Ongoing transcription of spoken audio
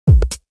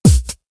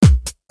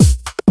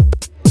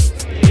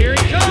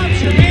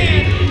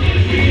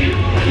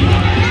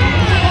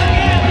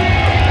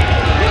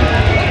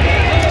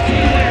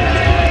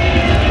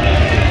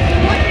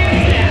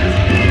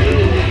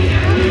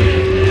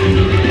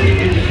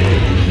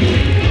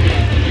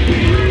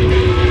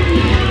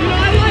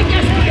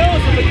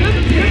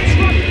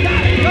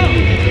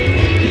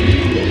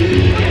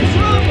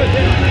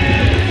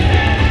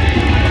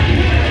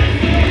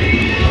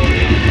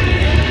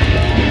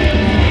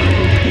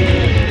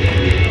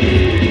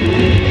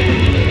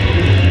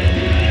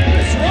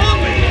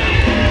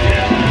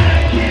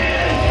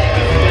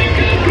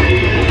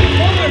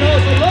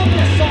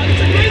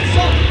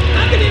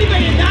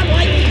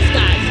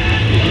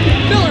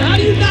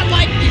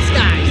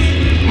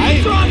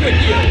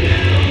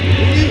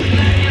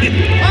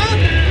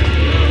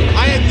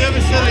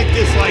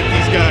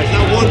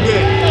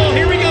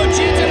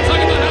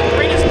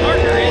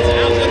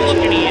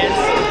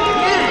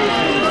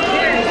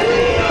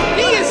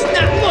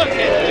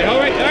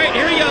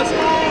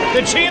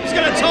The champ's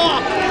gonna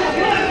talk.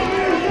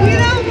 We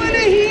don't want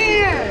to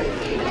hear.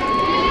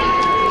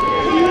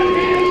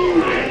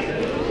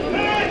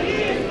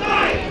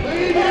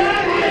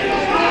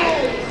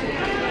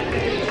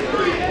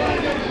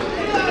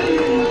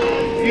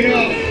 You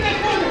know,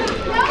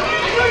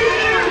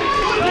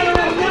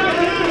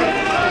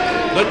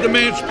 let the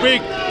man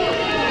speak.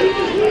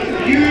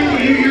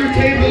 Your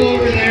table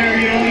over there,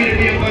 you don't need to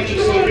be a bunch of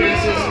slow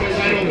dances because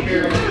I don't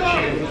care about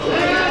the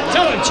champ.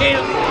 Tell him,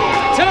 champ.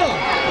 Tell him.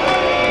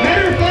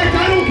 Matter of fact,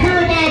 I don't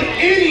care about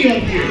any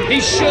of you. He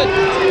shouldn't.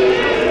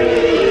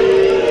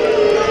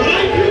 What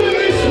I do in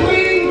this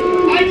ring,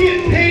 I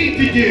get paid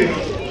to do.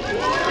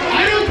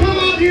 I don't come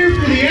out here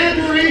for the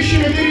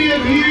admiration of any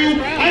of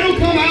you. I don't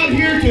come out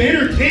here to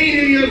entertain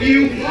any of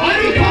you.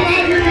 I don't come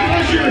out here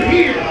because you're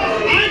here.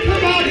 I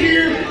come out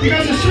here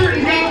because a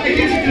certain guy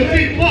gives you the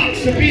big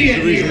bucks to be in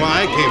here. That's the reason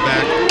why I came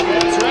back.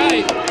 That's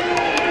right.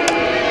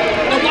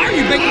 Now, why are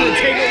you making the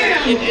table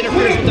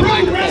interfere with the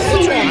microphone?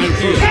 What's wrong?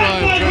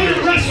 Top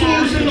 500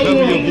 wrestlers in the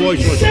world.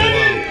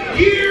 7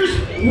 years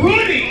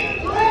running.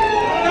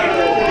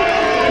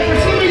 And for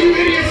some of you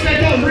idiots that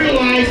don't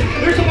realize,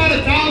 there's about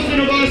 1,000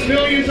 of us,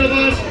 millions of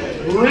us,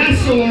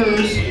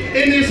 wrestlers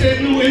in the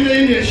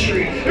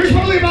industry. There's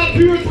probably about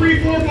 2 or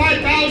 3, 4,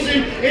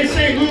 5,000 in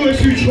St. Louis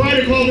who try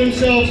to call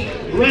themselves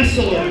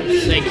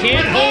wrestlers. They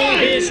can't hold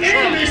his I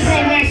am a trunks. pro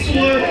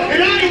wrestler,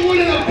 and I am one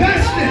of the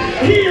best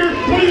here,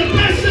 one of the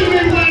best in the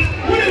Midwest,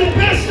 one of the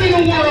best in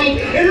the world.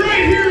 And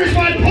right here is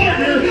my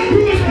partner,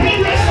 who was Pro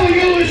Wrestling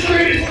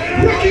Illustrated's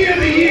Rookie of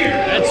the Year.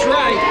 That's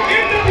right.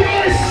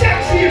 MWR's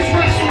Sexiest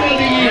Wrestler of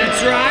the Year.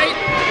 That's right.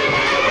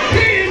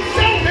 He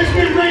himself has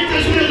been ranked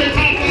as one of the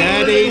top 500.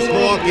 That is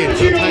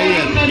Hawkins, I'll tell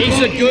you. He's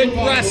a good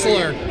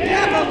wrestler.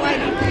 Yeah, but like,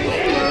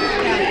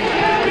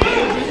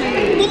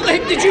 Well,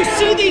 did you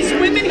see these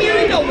women here?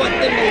 You know what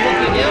they were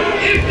looking at.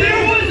 If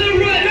there was a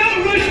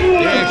Mount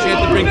Rushmore, Yeah, she had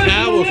to bring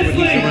towels when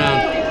he's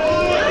around.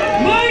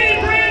 mine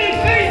and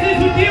Brandon's faces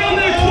would be on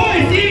there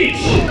twice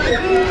each.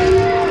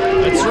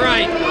 That's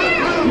right.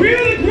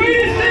 We're the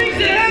greatest things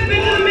that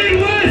happened to the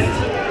Midwest.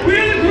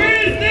 We're the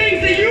greatest things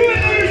that you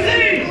have ever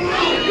seen.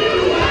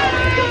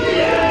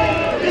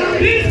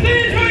 These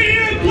fans right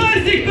here are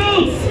plastic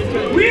belts.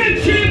 We have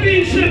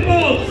championship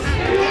belts.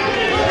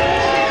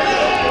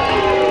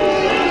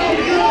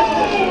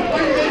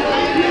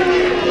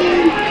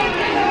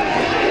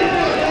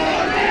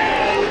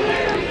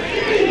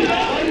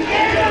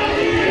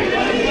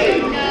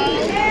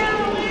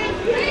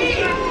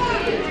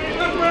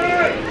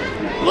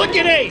 Look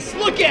at Ace.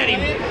 Look at him.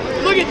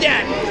 Look at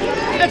that.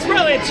 That's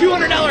probably a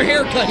 $200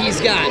 haircut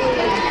he's got.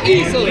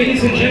 Easily.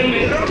 Ladies and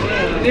gentlemen,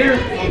 their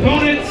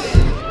opponents.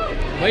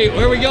 Wait,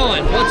 where are we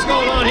going? What's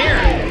going on here?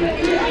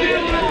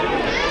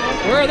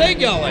 Where are they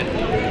going?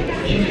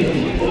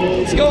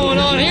 What's going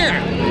on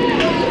here?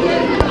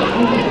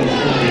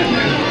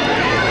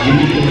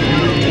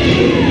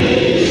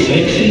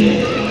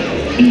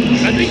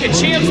 I think the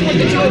champ's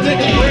looking to take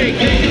a break.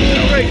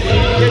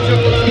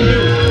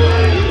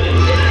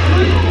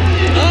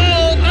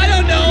 Oh, I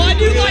don't know. I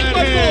do like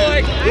my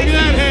boy. Look at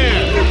that hair.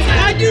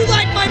 I do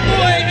like my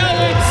boy,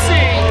 LNC.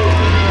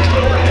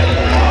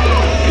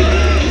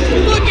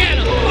 Look at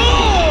him.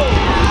 Oh!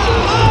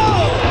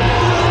 Oh!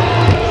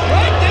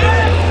 Right there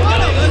in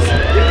front of us.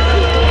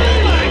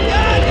 Oh my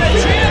God, the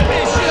champ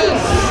is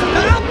just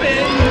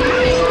stopping.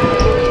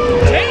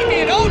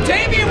 Damien, oh,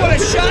 Damien would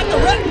have shot the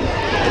red.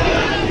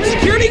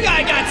 Security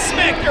guy got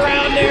smacked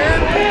around there.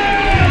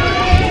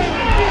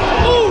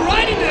 Oh,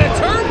 right into the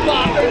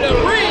turnbuckle, the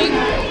ring,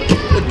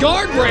 the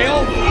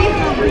guardrail.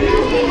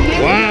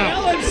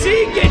 Wow. LMC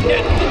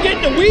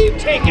getting the weave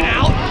taken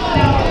out.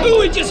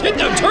 Ooh, he just hit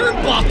the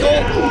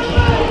turnbuckle.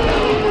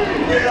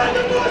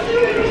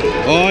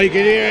 Oh, you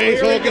can hear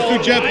Ace Here we Hawkins go,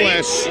 through jet right?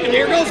 blast. And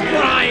here goes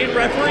Brian,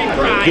 referee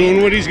Brian.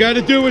 Doing what he's got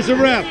to do as a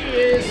ref. He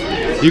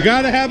is. You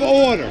got to have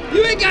order.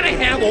 You ain't gotta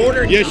have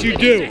order. Yes, you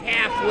do. He's a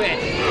half-wit.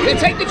 Then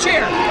take the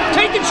chair.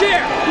 Take the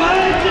chair.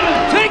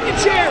 Take the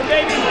chair,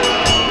 baby.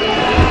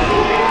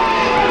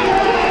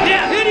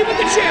 Yeah, hit him with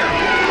the chair.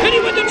 Hit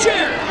him with the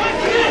chair.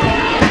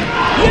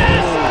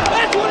 Yes,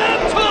 that's what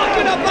I'm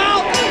talking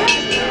about.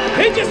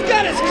 He just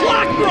got his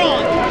clock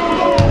wrong.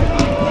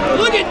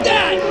 Look at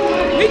that.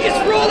 He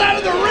just rolled out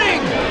of the ring.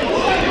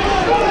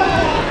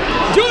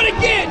 Do it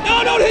again.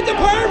 No, don't hit the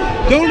perm.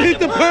 Don't hit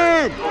the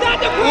perm.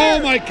 Not the perm. Oh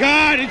my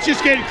God, it's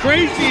just getting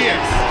crazy here.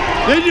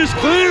 They're just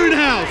clearing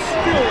house.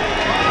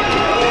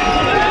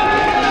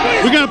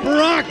 We got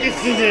Baracus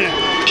in there.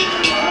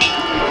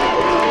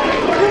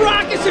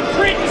 Baracus and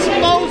Prince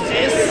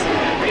Moses.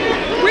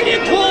 We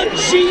didn't call him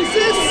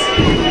Jesus.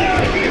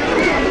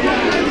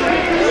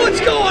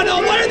 What's going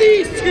on? What are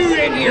these two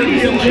in here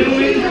Ladies and doing?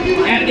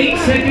 gentlemen, at 8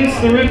 seconds,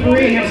 the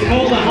referee has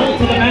called a halt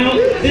to the bout.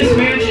 This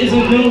match is a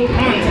no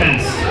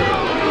contest.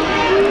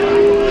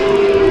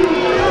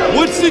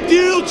 What's the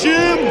deal,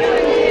 Jim?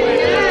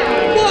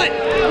 What?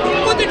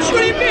 What do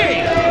you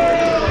mean?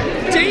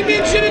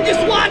 Damien should have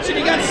just watched it.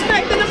 He got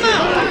smacked in the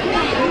mouth.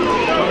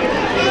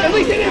 At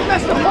least he didn't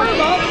mess the perm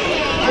up.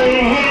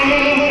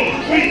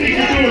 What do you think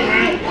you're doing,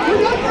 man?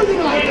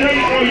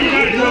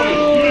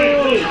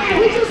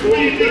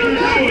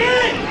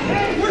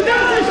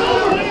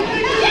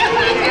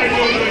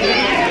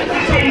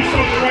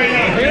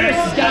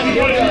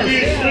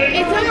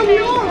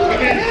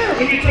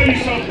 tell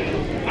you something.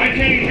 I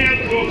can't even have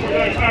to go for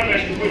another time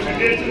match with what you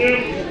did to them.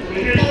 But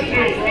here's the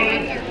deal,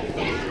 brother.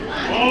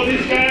 All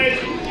these guys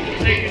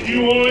taking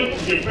you on,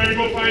 you better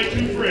go find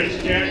 2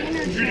 friends, Jack.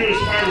 Because you're doing a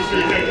Survivor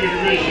Series after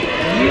intermission.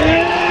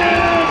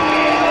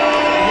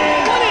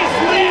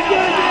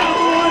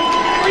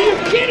 Are you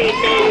kidding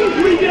me?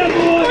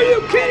 Are you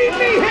kidding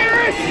me,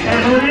 Harris? All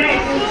right, hurry up.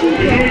 We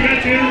know we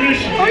got the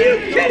intermission. Are you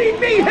kidding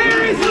me,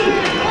 Harris?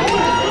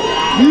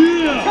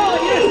 Yeah.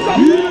 Oh, yes,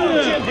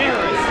 Jim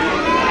Harris.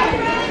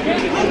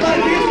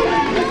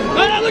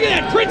 Oh, now look at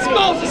that. Prince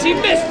Moses, he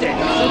missed it.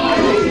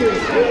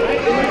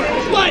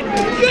 What?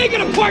 You ain't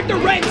gonna part the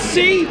Red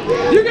Sea?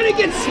 You're gonna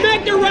get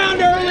smacked around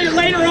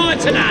later on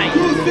tonight.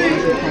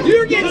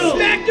 You're getting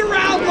smacked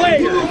around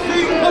later.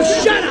 Oh,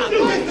 shut up.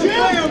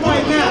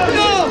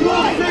 No.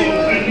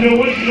 You know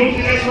what? You don't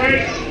think that's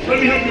right? Let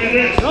me help you with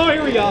this. Oh,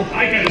 here we go.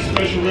 I got a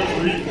special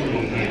referee for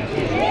you tonight.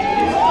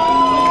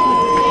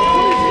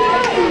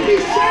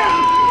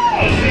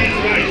 I'll see you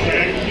tonight,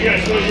 Jack. You got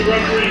a special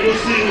referee. We'll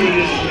see you with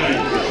this tonight.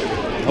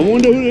 I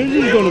wonder who this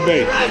is going to be.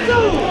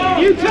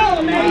 You tell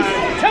him, Ace.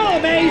 Tell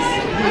him, Ace.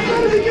 I'm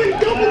going to be getting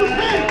double his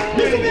head.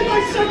 This will be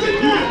my second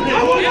match.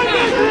 I want my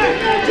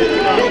second match in the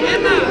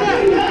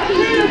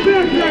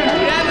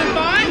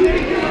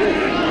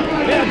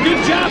Yeah, good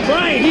job,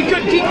 Brian. He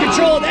couldn't keep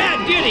control of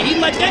that, did he? He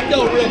let that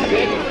go real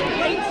quick.